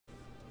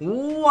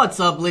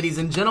What's up, ladies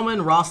and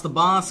gentlemen? Ross the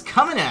Boss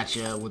coming at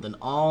you with an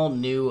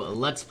all-new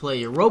Let's Play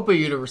Europa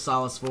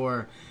Universalis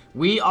 4.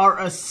 We are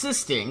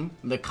assisting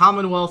the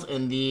Commonwealth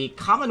in the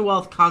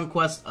Commonwealth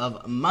conquest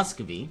of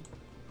Muscovy.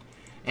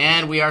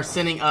 And we are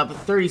sending up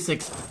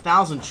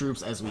 36,000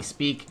 troops as we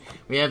speak.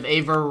 We have a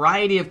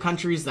variety of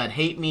countries that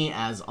hate me,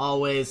 as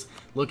always.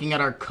 Looking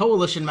at our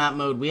coalition map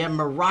mode, we have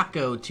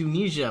Morocco,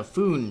 Tunisia,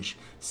 Funj,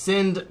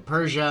 Sind,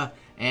 Persia,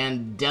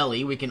 and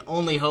Delhi. We can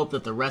only hope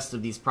that the rest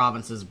of these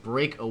provinces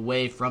break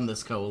away from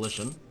this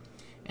coalition.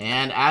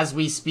 And as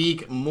we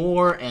speak,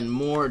 more and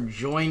more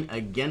join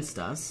against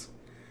us.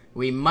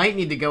 We might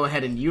need to go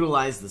ahead and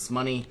utilize this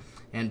money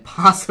and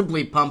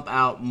possibly pump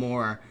out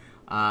more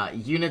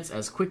units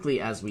as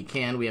quickly as we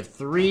can. We have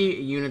 3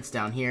 units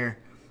down here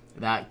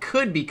that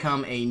could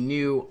become a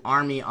new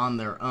army on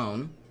their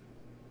own.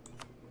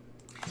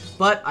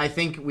 But I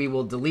think we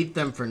will delete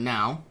them for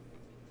now.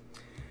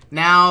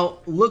 Now,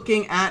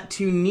 looking at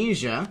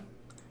Tunisia,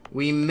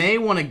 we may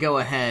want to go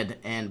ahead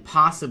and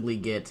possibly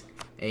get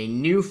a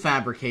new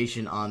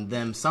fabrication on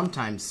them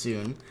sometime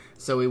soon.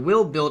 So we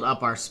will build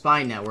up our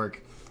spy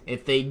network.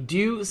 If they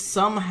do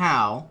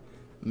somehow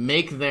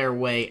make their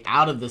way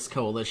out of this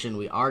coalition,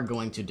 we are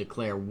going to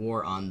declare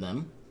war on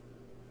them.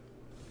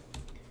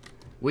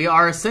 We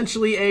are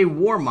essentially a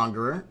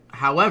warmonger.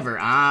 However,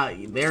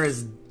 there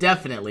is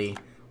definitely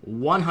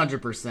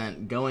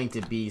 100% going to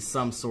be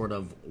some sort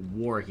of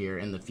war here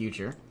in the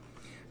future.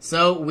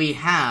 So we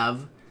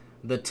have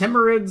the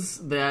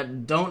Timurids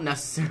that don't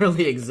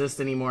necessarily exist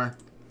anymore.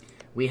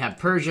 We have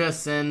Persia,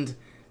 Sind.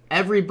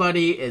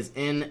 Everybody is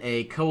in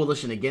a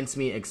coalition against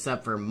me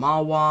except for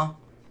Malwa.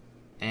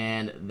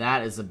 And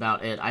that is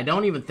about it. I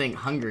don't even think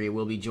Hungary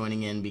will be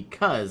joining in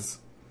because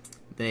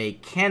they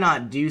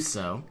cannot do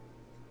so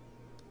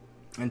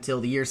until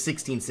the year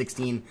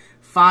 1616.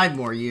 5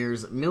 more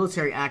years.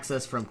 Military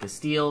access from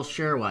Castile.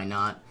 Sure, why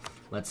not?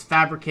 Let's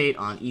fabricate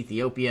on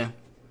Ethiopia.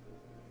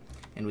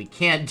 And we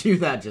can't do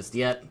that just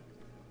yet.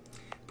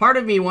 Part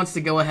of me wants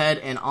to go ahead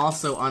and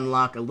also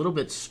unlock a little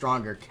bit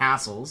stronger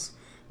castles.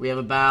 We have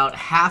about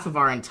half of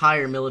our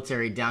entire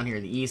military down here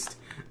in the east.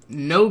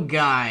 No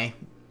guy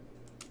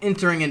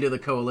entering into the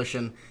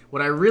coalition.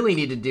 What I really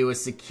need to do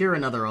is secure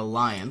another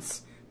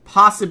alliance,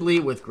 possibly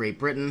with Great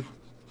Britain.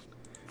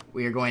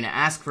 We are going to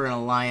ask for an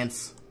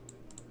alliance,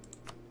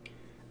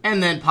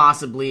 and then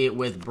possibly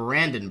with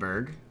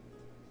Brandenburg,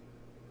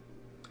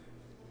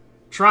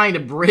 trying to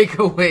break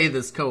away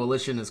this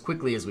coalition as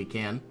quickly as we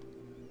can.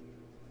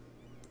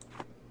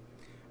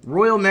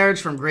 Royal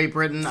marriage from Great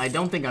Britain, I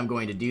don't think I'm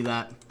going to do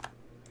that.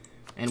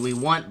 And we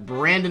want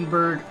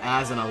Brandenburg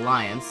as an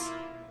alliance.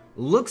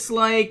 Looks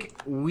like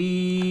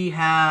we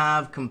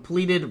have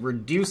completed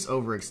reduce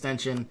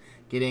overextension,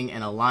 getting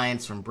an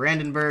alliance from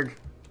Brandenburg.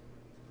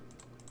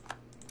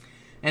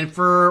 And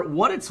for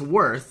what it's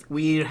worth,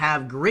 we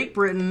have Great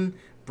Britain,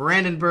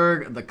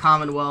 Brandenburg, the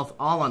Commonwealth,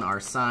 all on our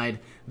side,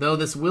 though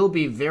this will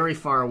be very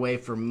far away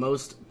for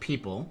most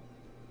people.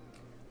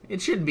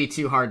 It shouldn't be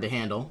too hard to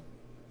handle.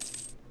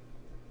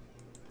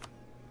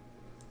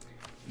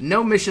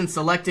 No mission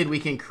selected. We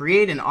can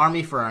create an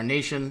army for our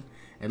nation.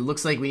 It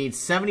looks like we need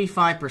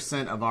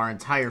 75% of our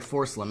entire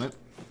force limit,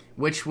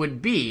 which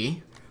would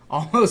be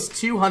almost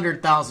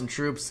 200,000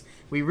 troops.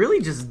 We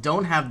really just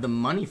don't have the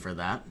money for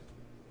that.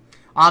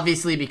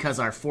 Obviously, because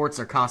our forts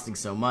are costing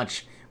so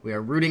much, we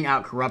are rooting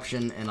out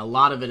corruption, and a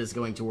lot of it is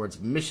going towards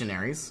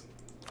missionaries.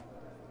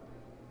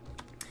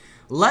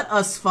 Let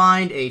us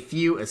find a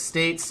few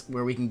estates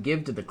where we can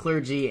give to the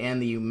clergy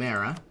and the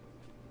Umera.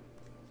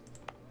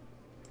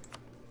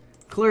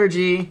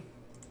 Clergy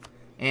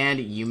and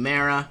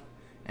Umera,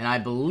 and I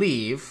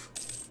believe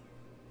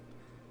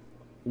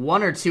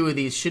 1 or 2 of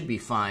these should be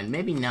fine.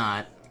 Maybe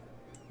not.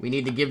 We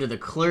need to give to the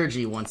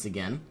clergy once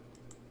again.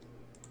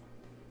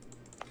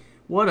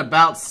 What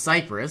about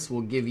Cyprus?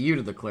 We'll give you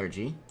to the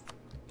clergy.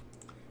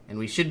 And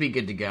we should be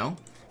good to go.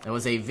 That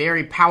was a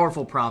very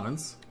powerful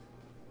province.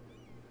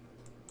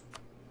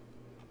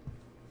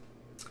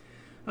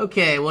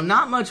 Okay, well,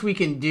 not much we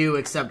can do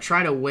except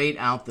try to wait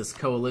out this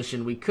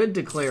coalition. We could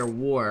declare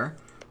war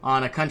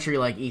on a country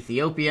like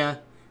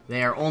Ethiopia.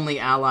 They are only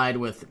allied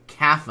with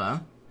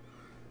Kaffa.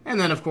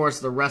 And then, of course,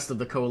 the rest of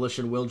the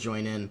coalition will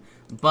join in.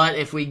 But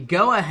if we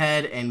go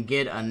ahead and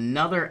get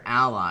another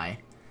ally,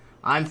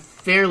 I'm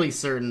fairly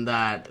certain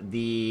that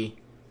the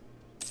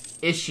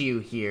issue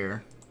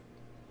here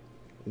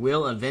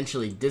will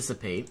eventually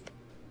dissipate.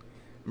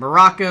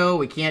 Morocco,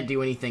 we can't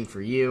do anything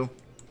for you.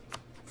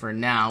 For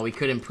now, we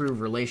could improve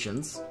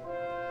relations.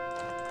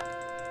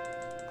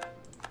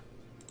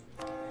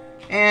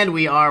 And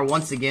we are,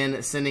 once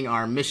again, sending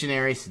our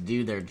missionaries to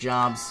do their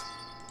jobs.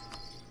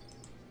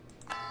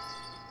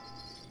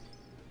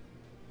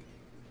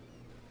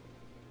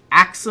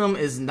 Axum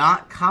is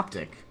not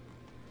Coptic.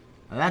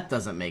 Now, that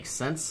doesn't make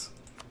sense.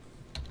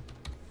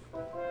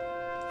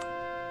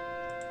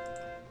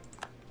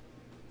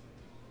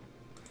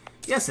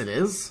 Yes, it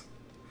is.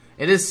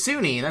 It is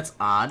Sunni. That's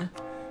odd.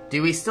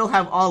 Do we still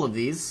have all of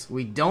these?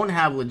 We don't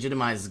have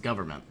legitimized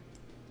government.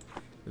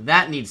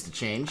 That needs to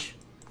change.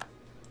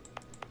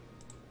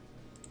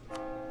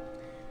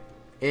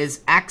 Is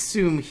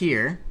Aksum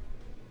here?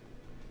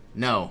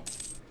 No.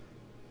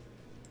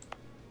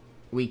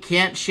 We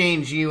can't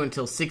change you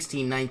until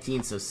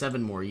 1619, so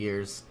 7 more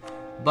years.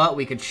 But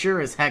we could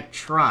sure as heck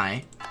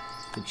try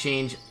to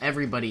change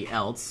everybody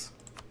else.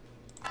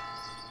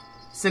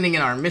 Sending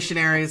in our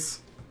missionaries.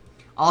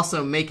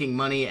 Also making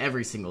money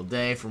every single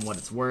day from what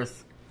it's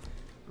worth.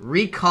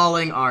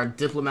 Recalling our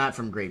diplomat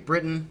from Great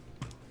Britain.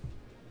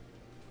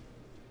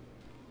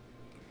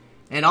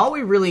 And all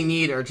we really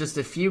need are just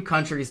a few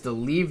countries to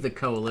leave the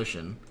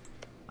coalition.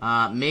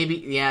 Maybe,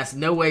 yes,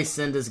 no way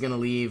Sinda's gonna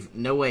leave.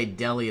 No way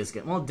Delhi is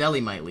gonna... Well,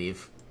 Delhi might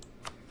leave.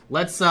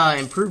 Let's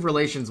improve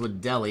relations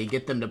with Delhi.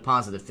 Get them to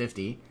positive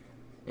 50.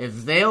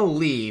 If they'll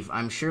leave,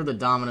 I'm sure the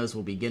dominoes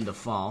will begin to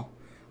fall.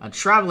 A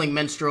traveling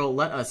minstrel,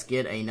 let us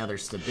get another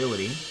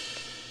stability.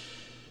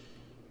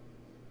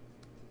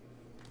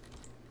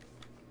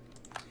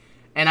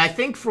 And I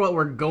think for what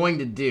we're going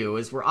to do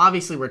is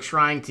we're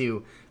trying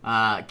to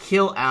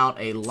kill out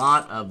a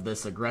lot of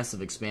this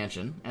aggressive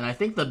expansion. And I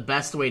think the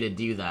best way to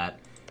do that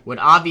would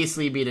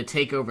obviously be to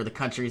take over the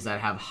countries that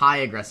have high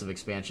aggressive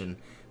expansion,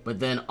 but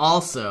then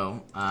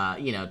also,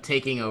 you know,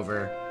 taking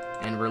over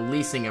and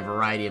releasing a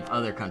variety of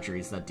other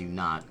countries that do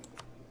not.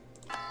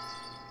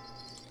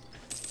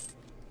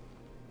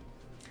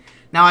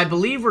 Now, I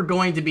believe we're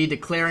going to be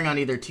declaring on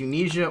either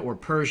Tunisia or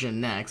Persia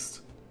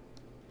next.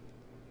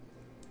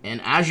 And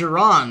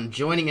Ajuran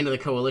joining into the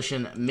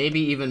coalition,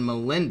 maybe even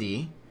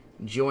Malindi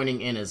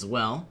joining in as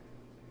well.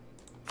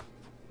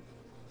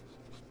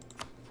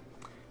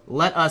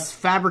 Let us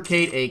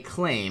fabricate a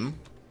claim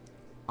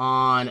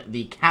on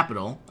the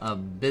capital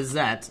of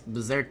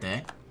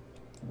Bizerte.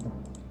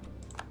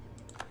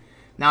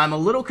 Now, I'm a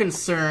little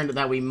concerned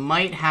that we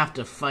might have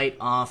to fight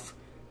off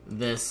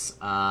this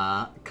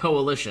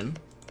coalition.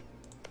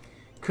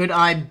 Could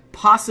I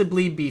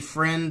possibly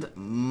befriend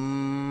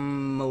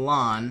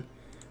Milan?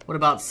 What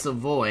about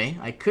Savoy?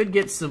 I could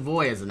get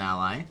Savoy as an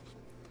ally.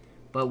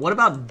 But what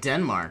about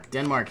Denmark?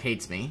 Denmark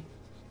hates me.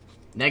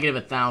 Negative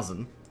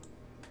 1,000.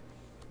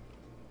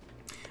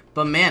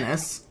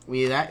 Bamanis,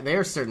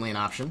 they're certainly an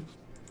option.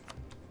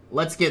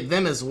 Let's get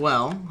them as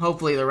well.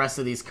 Hopefully the rest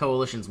of these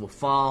coalitions will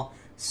fall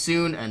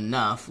soon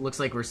enough. Looks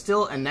like we're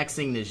still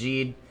annexing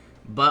Najd,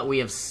 but we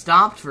have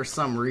stopped for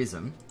some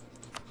reason.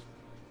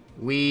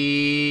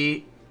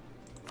 We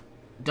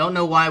don't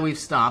know why we've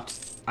stopped.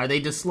 Are they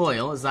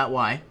disloyal? Is that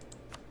why?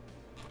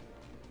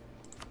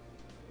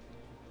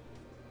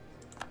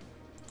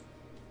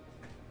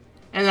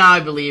 And now I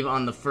believe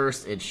on the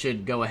 1st it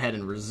should go ahead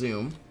and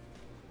resume.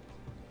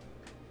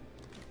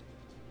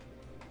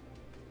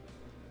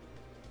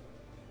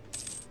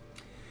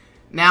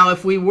 Now,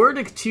 if we were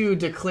to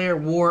declare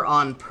war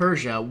on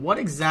Persia, what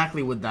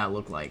exactly would that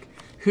look like?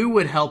 Who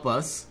would help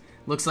us?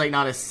 Looks like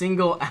not a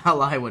single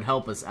ally would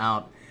help us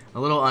out. A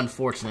little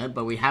unfortunate,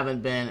 but we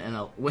haven't been in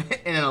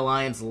an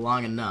alliance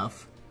long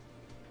enough.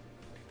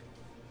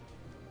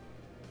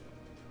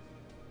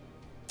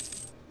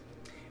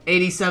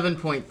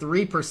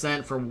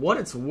 %87.3% for what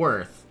it's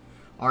worth.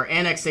 Our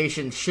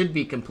annexation should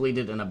be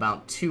completed in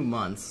about 2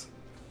 months.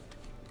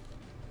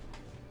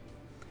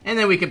 And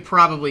then we could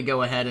probably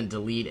go ahead and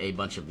delete a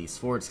bunch of these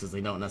forts because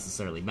they don't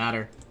necessarily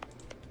matter.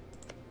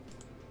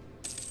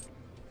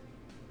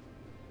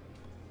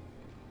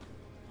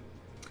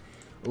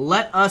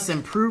 Let us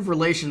improve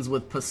relations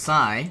with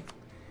Pasai.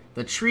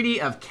 The Treaty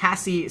of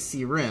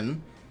Cassi-Sirin.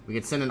 We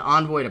could send an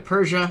envoy to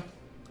Persia.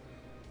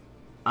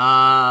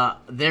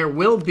 There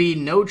will be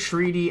no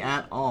treaty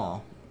at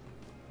all.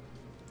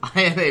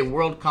 I am a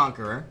world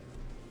conqueror.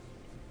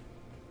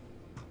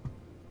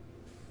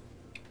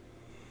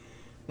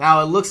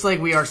 Now, it looks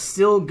like we are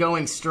still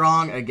going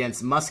strong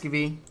against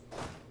Muscovy.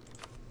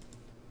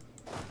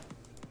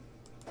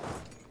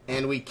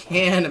 And we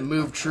can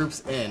move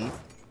troops in,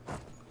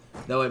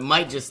 though it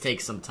might just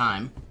take some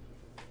time.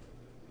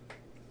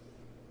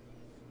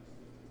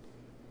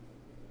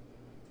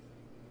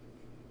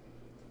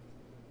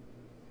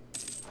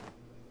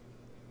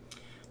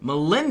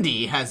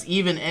 Malindi has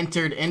even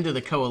entered into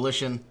the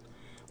coalition.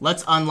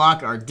 Let's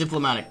unlock our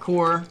diplomatic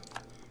corps.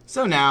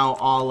 So now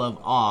all of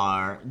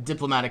our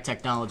diplomatic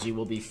technology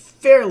will be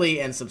fairly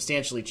and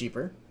substantially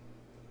cheaper.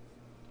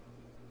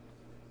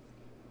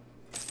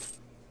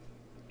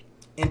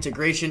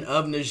 Integration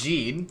of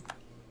Najd.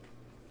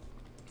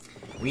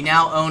 We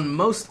now own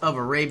most of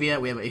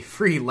Arabia. We have a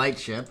free light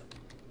ship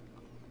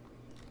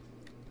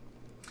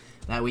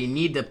that we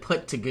need to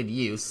put to good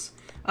use.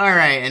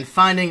 Alright, and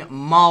finding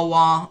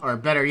Malwa, or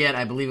better yet,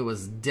 I believe it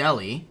was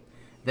Delhi.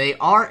 They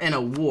are in a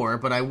war,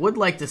 but I would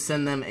like to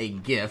send them a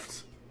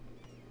gift.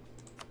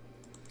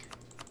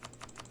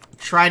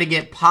 Try to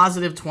get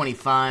positive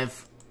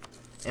 25.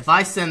 If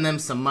I send them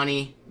some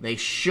money, they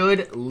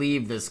should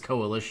leave this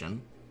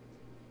coalition.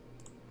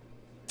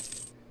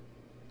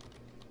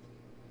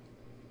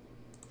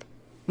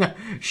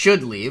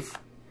 Should leave.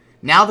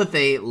 Now that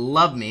they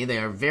love me, they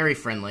are very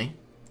friendly.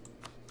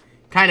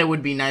 Kind of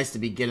would be nice to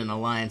begin an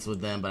alliance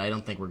with them, but I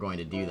don't think we're going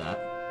to do that.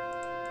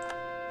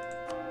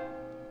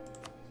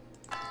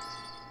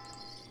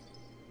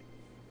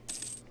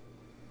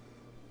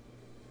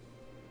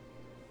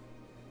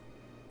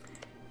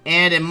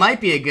 And it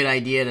might be a good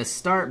idea to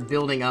start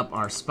building up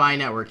our spy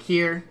network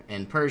here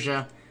in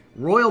Persia.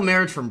 Royal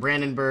marriage from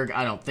Brandenburg,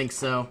 I don't think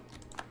so.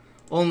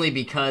 Only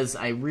because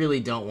I really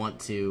don't want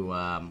to,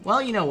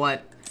 well, you know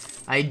what?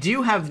 I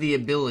do have the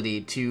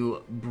ability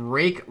to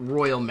break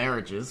royal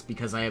marriages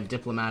because I have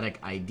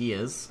diplomatic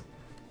ideas.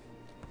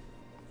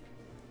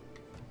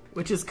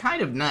 Which is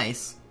kind of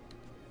nice.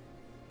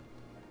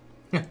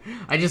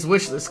 I just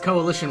wish this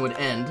coalition would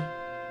end.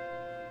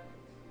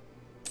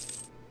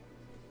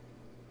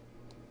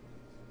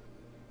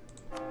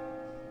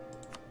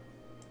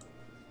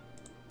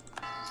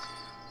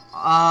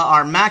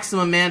 Our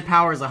maximum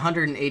manpower is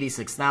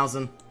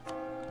 186,000.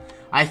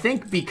 I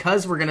think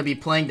because we're going to be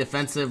playing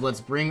defensive,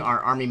 let's bring our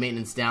army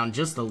maintenance down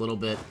just a little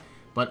bit,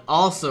 but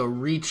also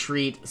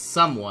retreat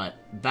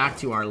somewhat back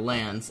to our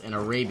lands in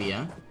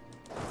Arabia.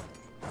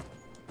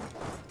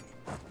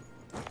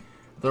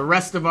 The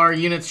rest of our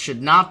units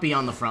should not be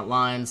on the front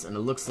lines, and it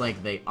looks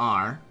like they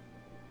are.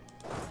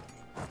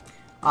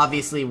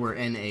 Obviously, we're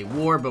in a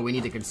war, but we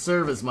need to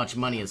conserve as much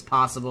money as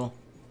possible.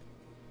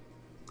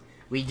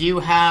 We do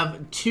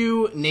have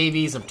 2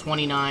 navies of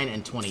 29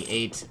 and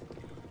 28.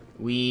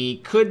 We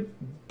could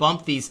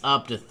bump these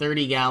up to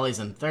 30 galleys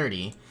and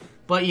 30,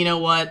 but you know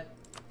what?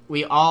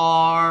 We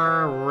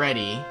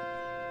already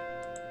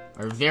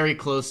are very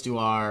close to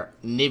our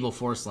naval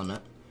force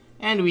limit.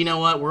 And we know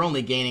what? We're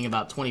only gaining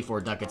about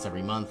 24 ducats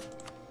every month.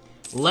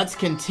 Let's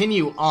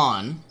continue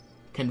on,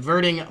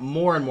 converting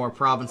more and more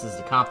provinces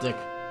to Coptic.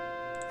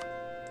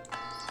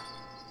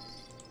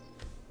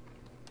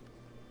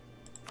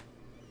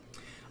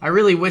 I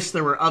really wish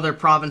there were other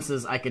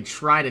provinces I could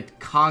try to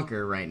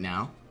conquer right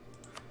now,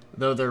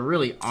 though there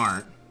really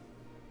aren't.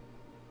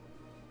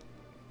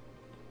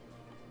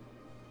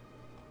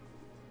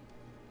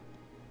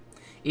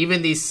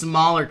 Even these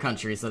smaller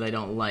countries that I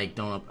don't like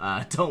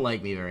don't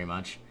like me very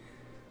much.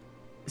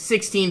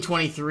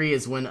 1623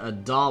 is when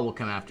Adal will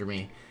come after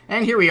me.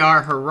 And here we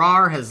are.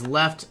 Harar has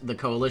left the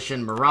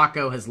coalition.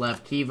 Morocco has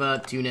left.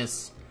 Khiva,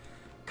 Tunis.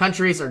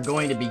 Countries are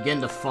going to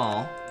begin to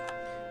fall,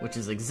 which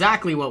is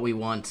exactly what we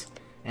want.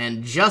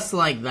 And just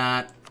like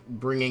that,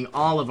 bringing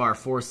all of our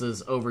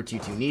forces over to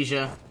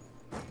Tunisia.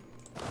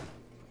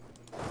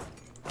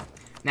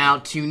 Now,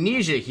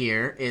 Tunisia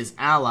here is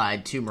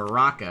allied to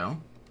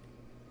Morocco.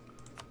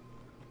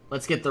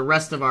 Let's get the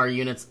rest of our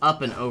units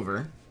up and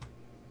over.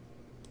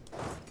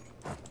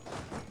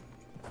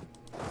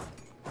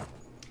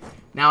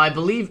 Now, I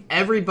believe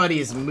everybody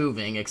is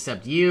moving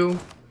except you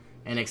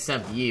and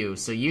except you,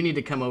 so you need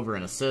to come over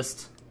and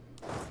assist.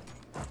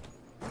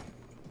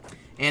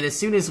 And as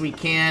soon as we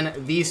can,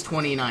 these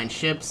 29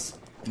 ships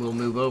will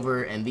move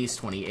over, and these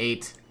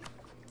 28.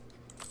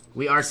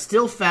 We are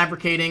still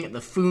fabricating. The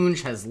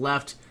Funj has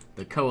left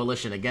the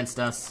coalition against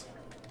us.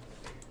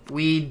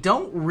 We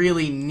don't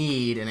really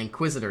need an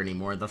Inquisitor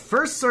anymore. The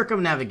first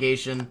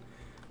circumnavigation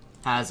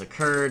has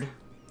occurred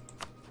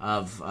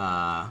of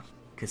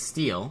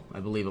Castile, I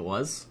believe it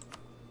was.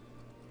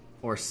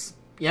 Or,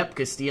 yep,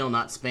 Castile,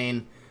 not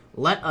Spain.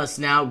 Let us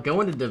now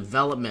go into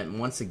development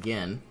once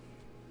again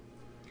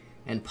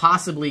and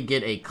possibly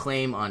get a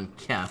claim on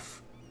Kef.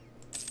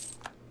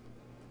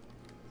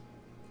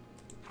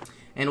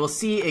 And we'll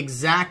see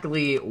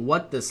exactly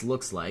what this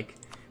looks like.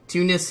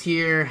 Tunis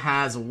here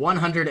has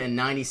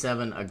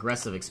 197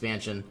 aggressive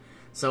expansion,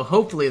 so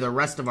hopefully the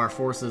rest of our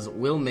forces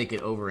will make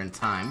it over in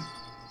time.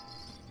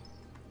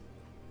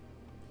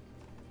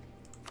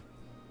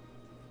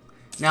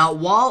 Now,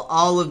 while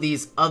all of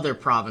these other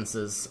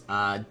provinces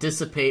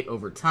dissipate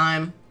over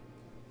time,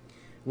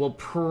 we'll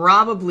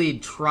probably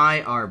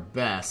try our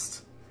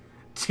best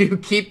to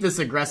keep this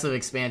aggressive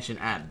expansion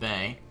at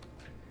bay.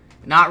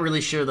 Not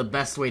really sure the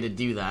best way to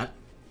do that.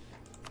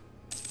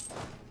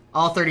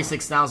 All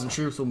 36,000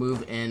 troops will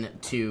move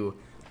into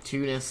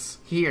Tunis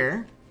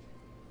here.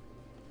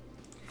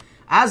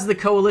 As the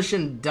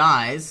coalition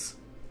dies,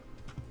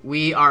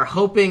 we are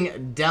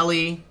hoping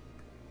Delhi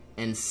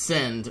and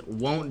Sind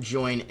won't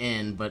join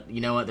in, but you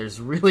know what? There's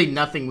really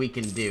nothing we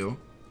can do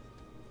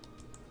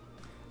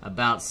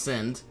about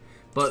Sind.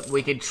 But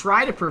we could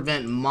try to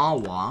prevent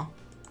Malwa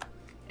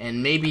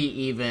and maybe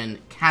even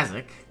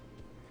Kazakh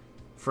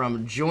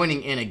from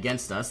joining in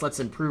against us.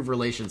 Let's improve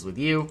relations with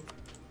you.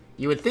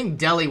 You would think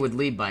Delhi would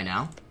lead by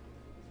now.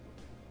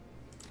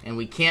 And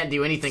we can't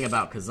do anything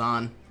about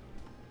Kazan.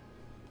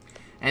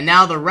 And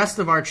now the rest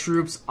of our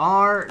troops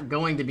are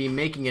going to be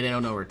making it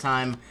in over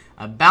time.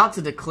 About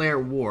to declare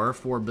war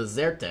for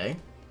Bizerte.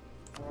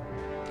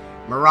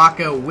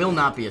 Morocco will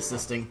not be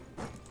assisting.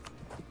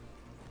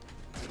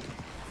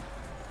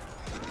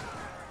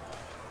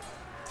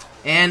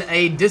 And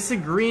a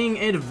disagreeing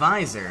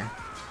advisor.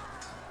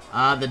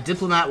 The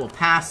diplomat will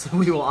pass.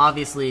 We will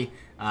obviously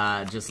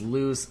just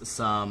lose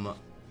some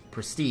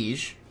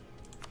prestige.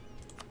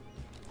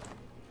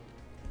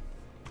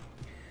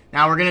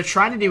 Now we're going to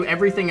try to do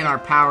everything in our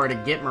power to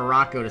get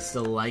Morocco to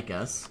still like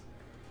us.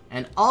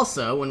 And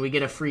also, when we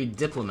get a free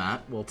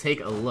diplomat, we'll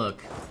take a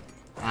look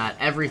at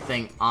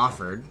everything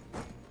offered.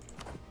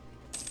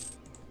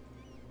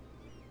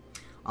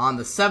 On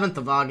the 7th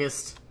of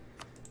August...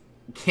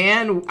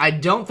 I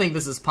don't think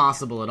this is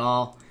possible at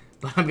all,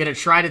 but I'm going to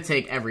try to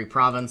take every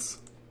province.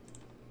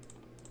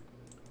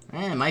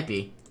 It might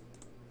be.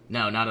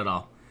 No, not at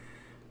all.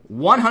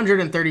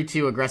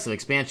 132 aggressive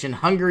expansion.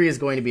 Hungary is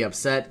going to be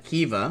upset.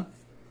 Khiva.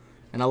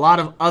 And a lot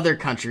of other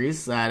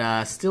countries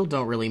that still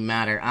don't really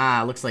matter.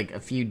 Looks like a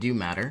few do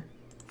matter.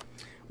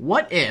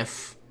 What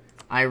if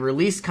I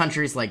release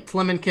countries like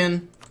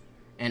Tlemcen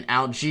and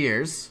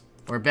Algiers?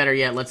 Or better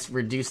yet, let's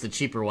reduce the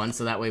cheaper ones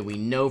so that way we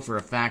know for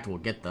a fact we'll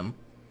get them.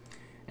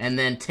 And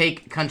then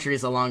take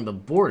countries along the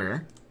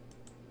border.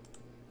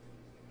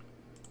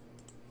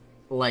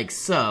 Like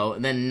so.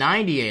 And then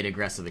 98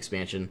 aggressive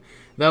expansion.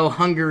 Though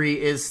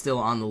Hungary is still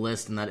on the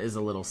list, and that is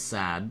a little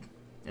sad.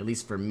 At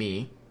least for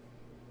me.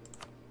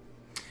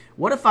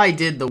 What if I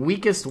did the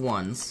weakest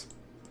ones?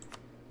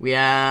 We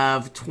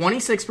have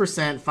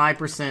 26%,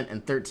 5%,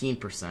 and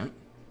 13%.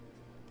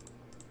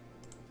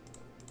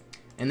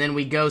 And then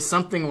we go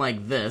something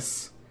like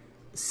this.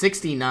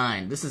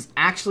 69. This is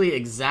actually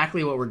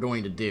exactly what we're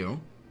going to do.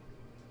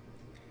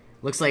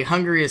 Looks like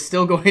Hungary is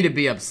still going to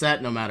be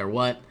upset no matter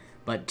what.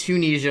 But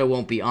Tunisia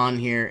won't be on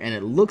here. And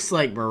it looks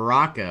like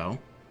Morocco,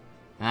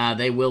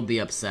 they will be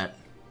upset.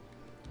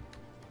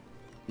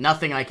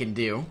 Nothing I can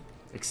do.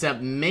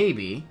 Except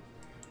maybe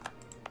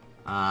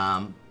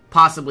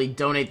possibly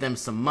donate them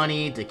some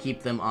money to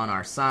keep them on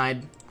our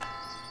side.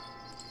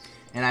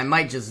 And I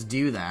might just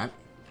do that.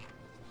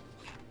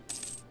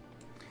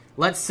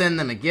 Let's send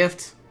them a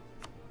gift.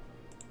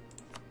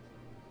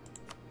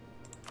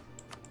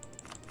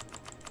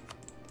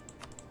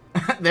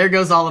 There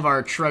goes all of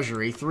our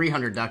treasury,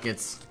 300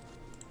 ducats.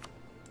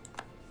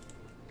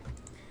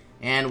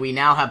 And we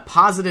now have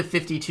positive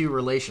 52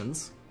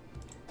 relations.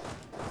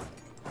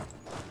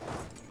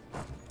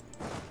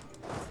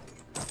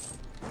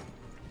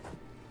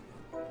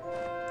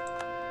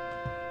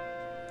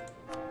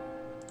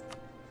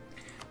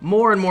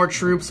 More and more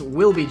troops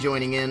will be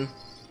joining in.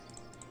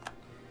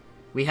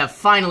 We have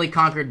finally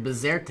conquered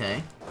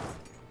Bizerte.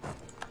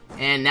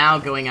 And now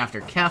going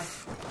after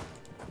Kef.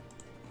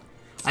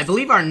 I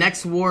believe our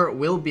next war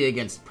will be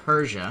against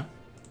Persia.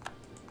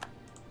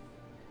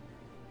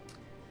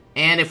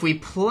 And if we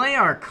play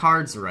our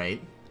cards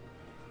right,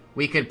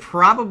 we could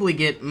probably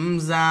get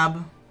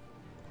Mzab,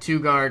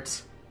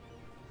 Tugart,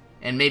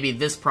 and maybe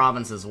this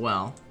province as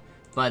well.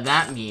 But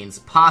that means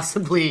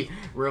possibly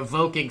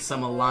revoking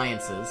some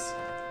alliances.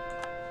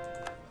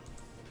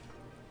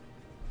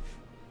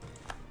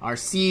 Our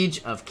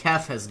siege of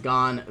Kef has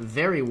gone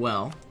very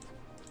well.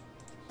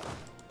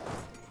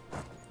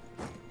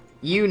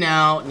 You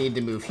now need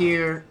to move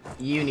here.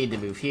 You need to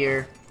move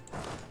here.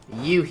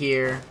 You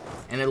here.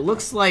 And it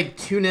looks like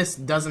Tunis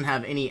doesn't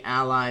have any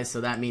allies,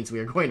 so that means we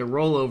are going to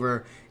roll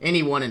over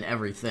anyone and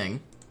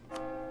everything.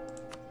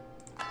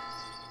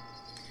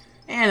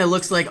 And it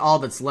looks like all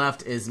that's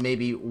left is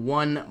maybe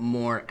one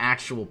more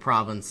actual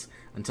province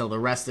until the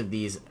rest of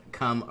these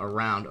come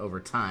around over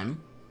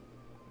time.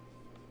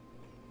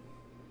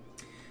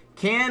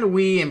 Can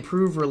we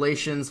improve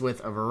relations with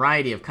a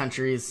variety of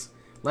countries?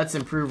 Let's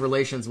improve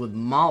relations with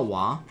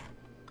Malwa.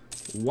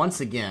 Once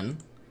again.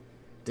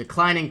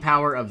 Declining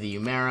power of the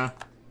Umera.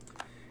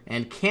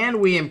 And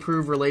can we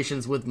improve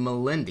relations with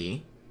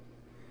Malindi?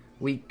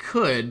 We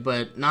could,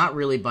 but not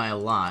really by a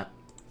lot.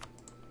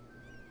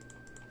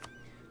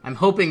 I'm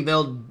hoping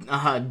they'll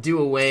do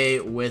away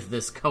with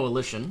this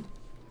coalition.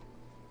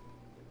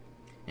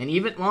 And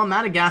even, well,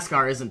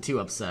 Madagascar isn't too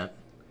upset.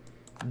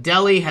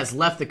 Delhi has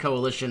left the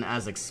coalition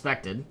as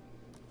expected.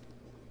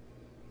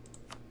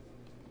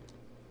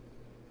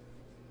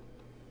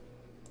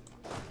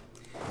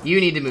 You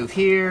need to move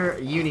here.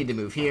 You need to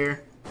move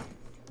here.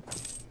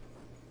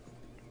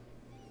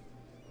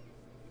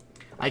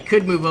 I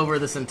could move over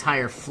this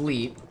entire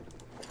fleet.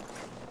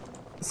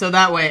 So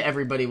that way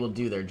everybody will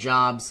do their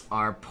jobs.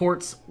 Our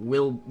ports we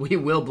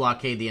will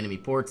blockade the enemy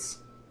ports.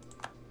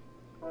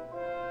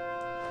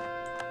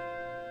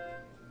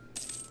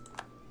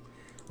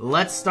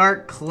 Let's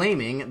start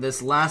claiming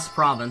this last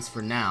province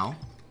for now.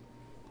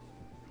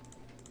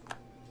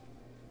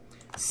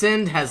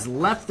 Sind has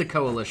left the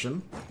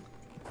coalition.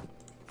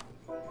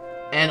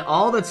 And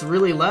all that's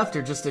really left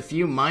are just a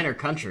few minor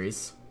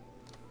countries.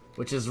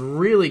 Which is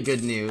really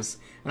good news.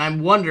 And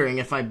I'm wondering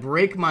if I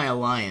break my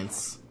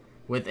alliance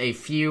with a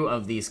few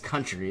of these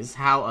countries,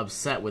 how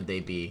upset would they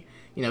be?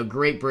 You know,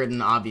 Great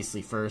Britain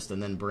obviously first,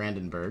 and then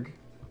Brandenburg.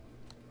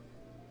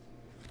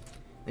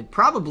 They'd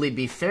probably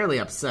be fairly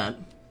upset.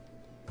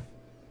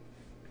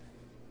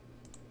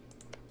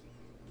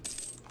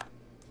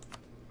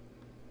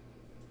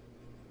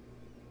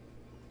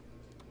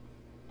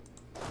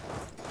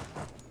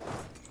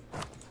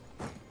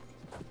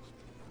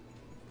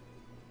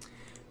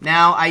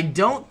 Now, I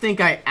don't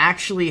think I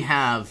actually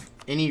have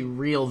any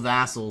real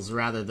vassals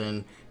rather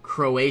than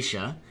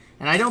Croatia.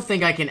 And I don't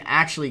think I can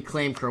actually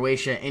claim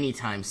Croatia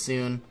anytime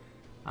soon.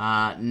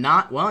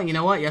 Well, you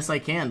know what? Yes, I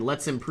can.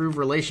 Let's improve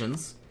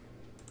relations.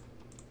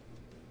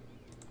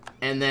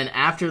 And then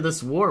after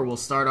this war, we'll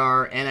start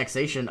our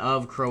annexation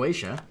of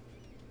Croatia.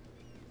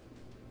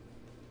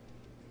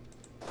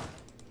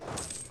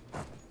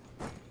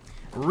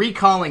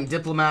 recalling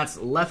diplomats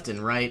left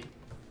and right.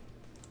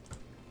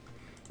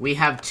 We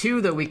have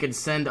 2 that we could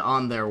send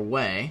on their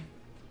way.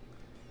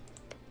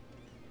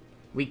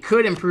 We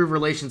could improve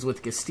relations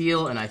with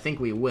Castile, and I think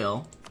we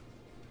will.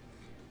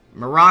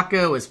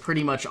 Morocco is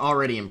pretty much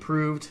already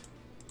improved.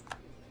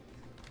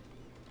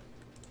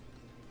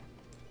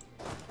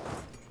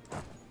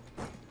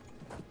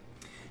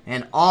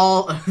 And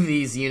all of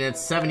these units,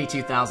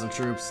 72,000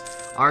 troops,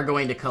 are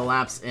going to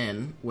collapse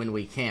in when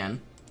we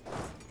can.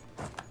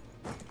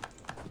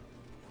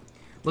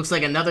 Looks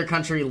like another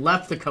country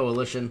left the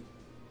coalition.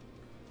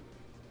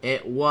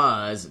 It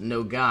was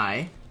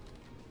Nogai.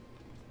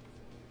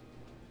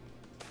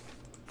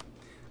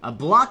 A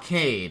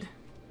blockade.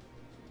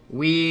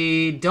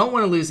 We don't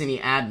want to lose any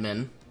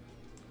admin.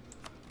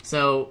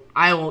 So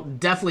I will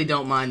definitely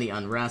don't mind the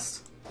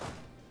unrest.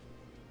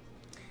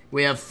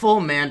 We have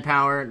full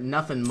manpower,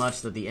 nothing much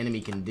that the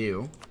enemy can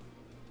do.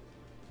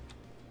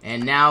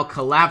 And now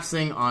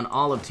collapsing on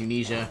all of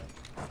Tunisia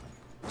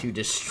to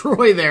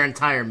destroy their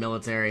entire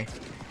military.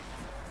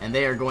 And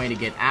they are going to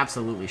get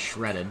absolutely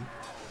shredded.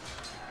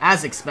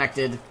 As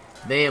expected,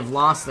 they have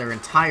lost their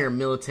entire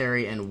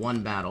military in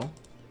one battle.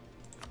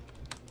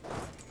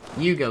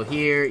 You go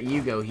here,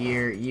 you go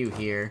here, you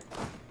here,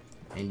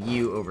 and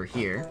you over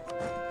here.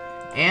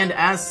 And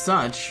as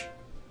such,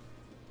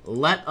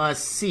 let us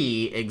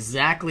see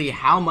exactly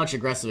how much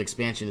aggressive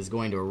expansion is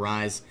going to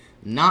arise.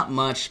 Not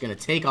much, going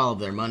to take all of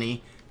their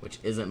money, which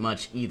isn't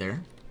much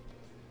either.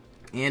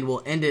 And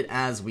we'll end it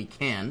as we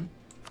can.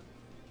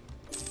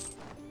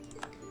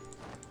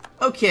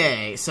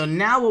 Okay, so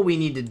now what we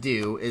need to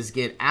do is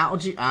get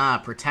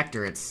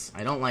protectorates.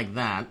 I don't like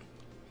that.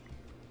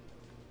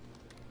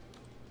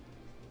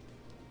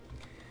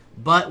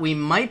 But we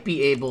might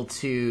be able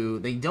to...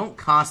 They don't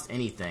cost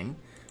anything.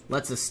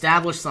 Let's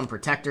establish some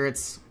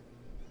protectorates.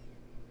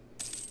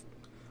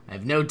 I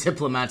have no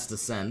diplomats to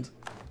send.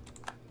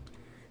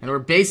 And we're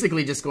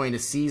basically just going to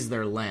seize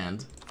their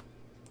land.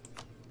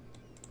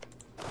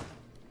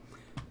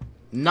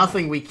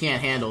 Nothing we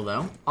can't handle,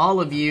 though. All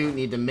of you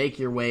need to make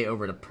your way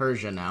over to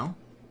Persia now.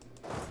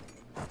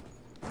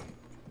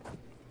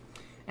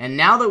 And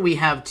now that we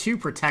have 2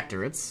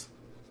 protectorates,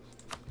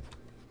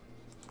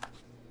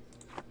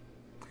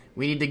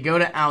 we need to go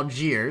to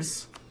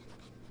Algiers.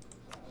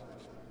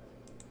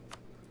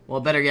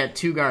 Well, better yet,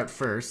 Tougart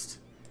first.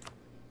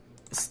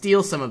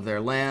 Steal some of their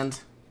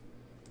land.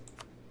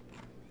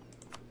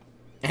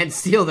 And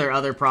steal their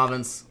other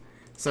province.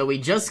 So we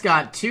just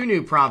got 2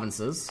 new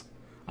provinces.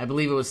 I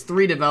believe it was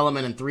 3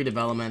 development and 3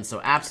 development,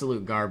 so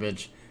absolute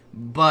garbage.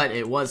 But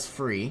it was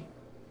free.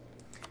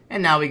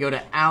 And now we go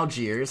to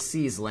Algiers,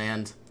 seize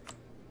land.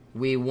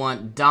 We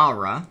want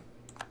Dara.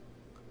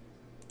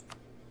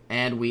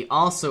 And we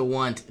also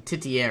want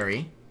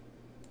Titieri.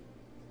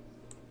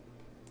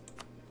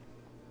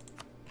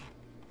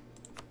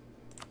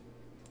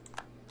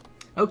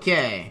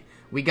 Okay,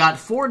 we got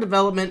 4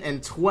 development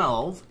and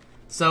 12.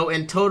 So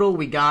in total,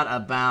 we got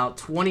about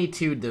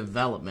 22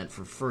 development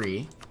for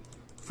free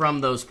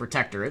from those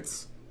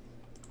protectorates.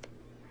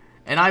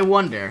 And I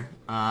wonder,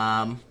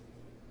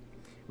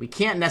 we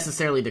can't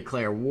necessarily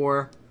declare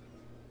war.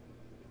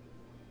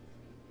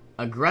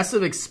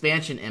 Aggressive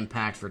expansion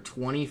impact for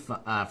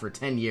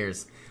 10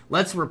 years.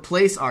 Let's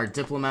replace our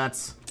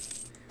diplomats.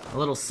 A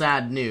little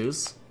sad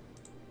news.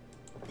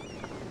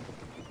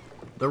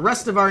 The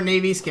rest of our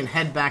navies can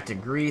head back to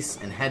Greece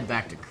and head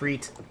back to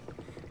Crete.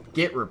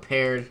 Get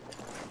repaired.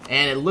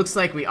 And it looks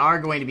like we are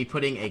going to be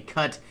putting a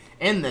cut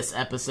in this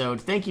episode.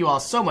 Thank you all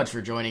so much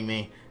for joining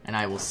me, and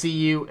I will see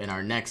you in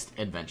our next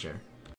adventure.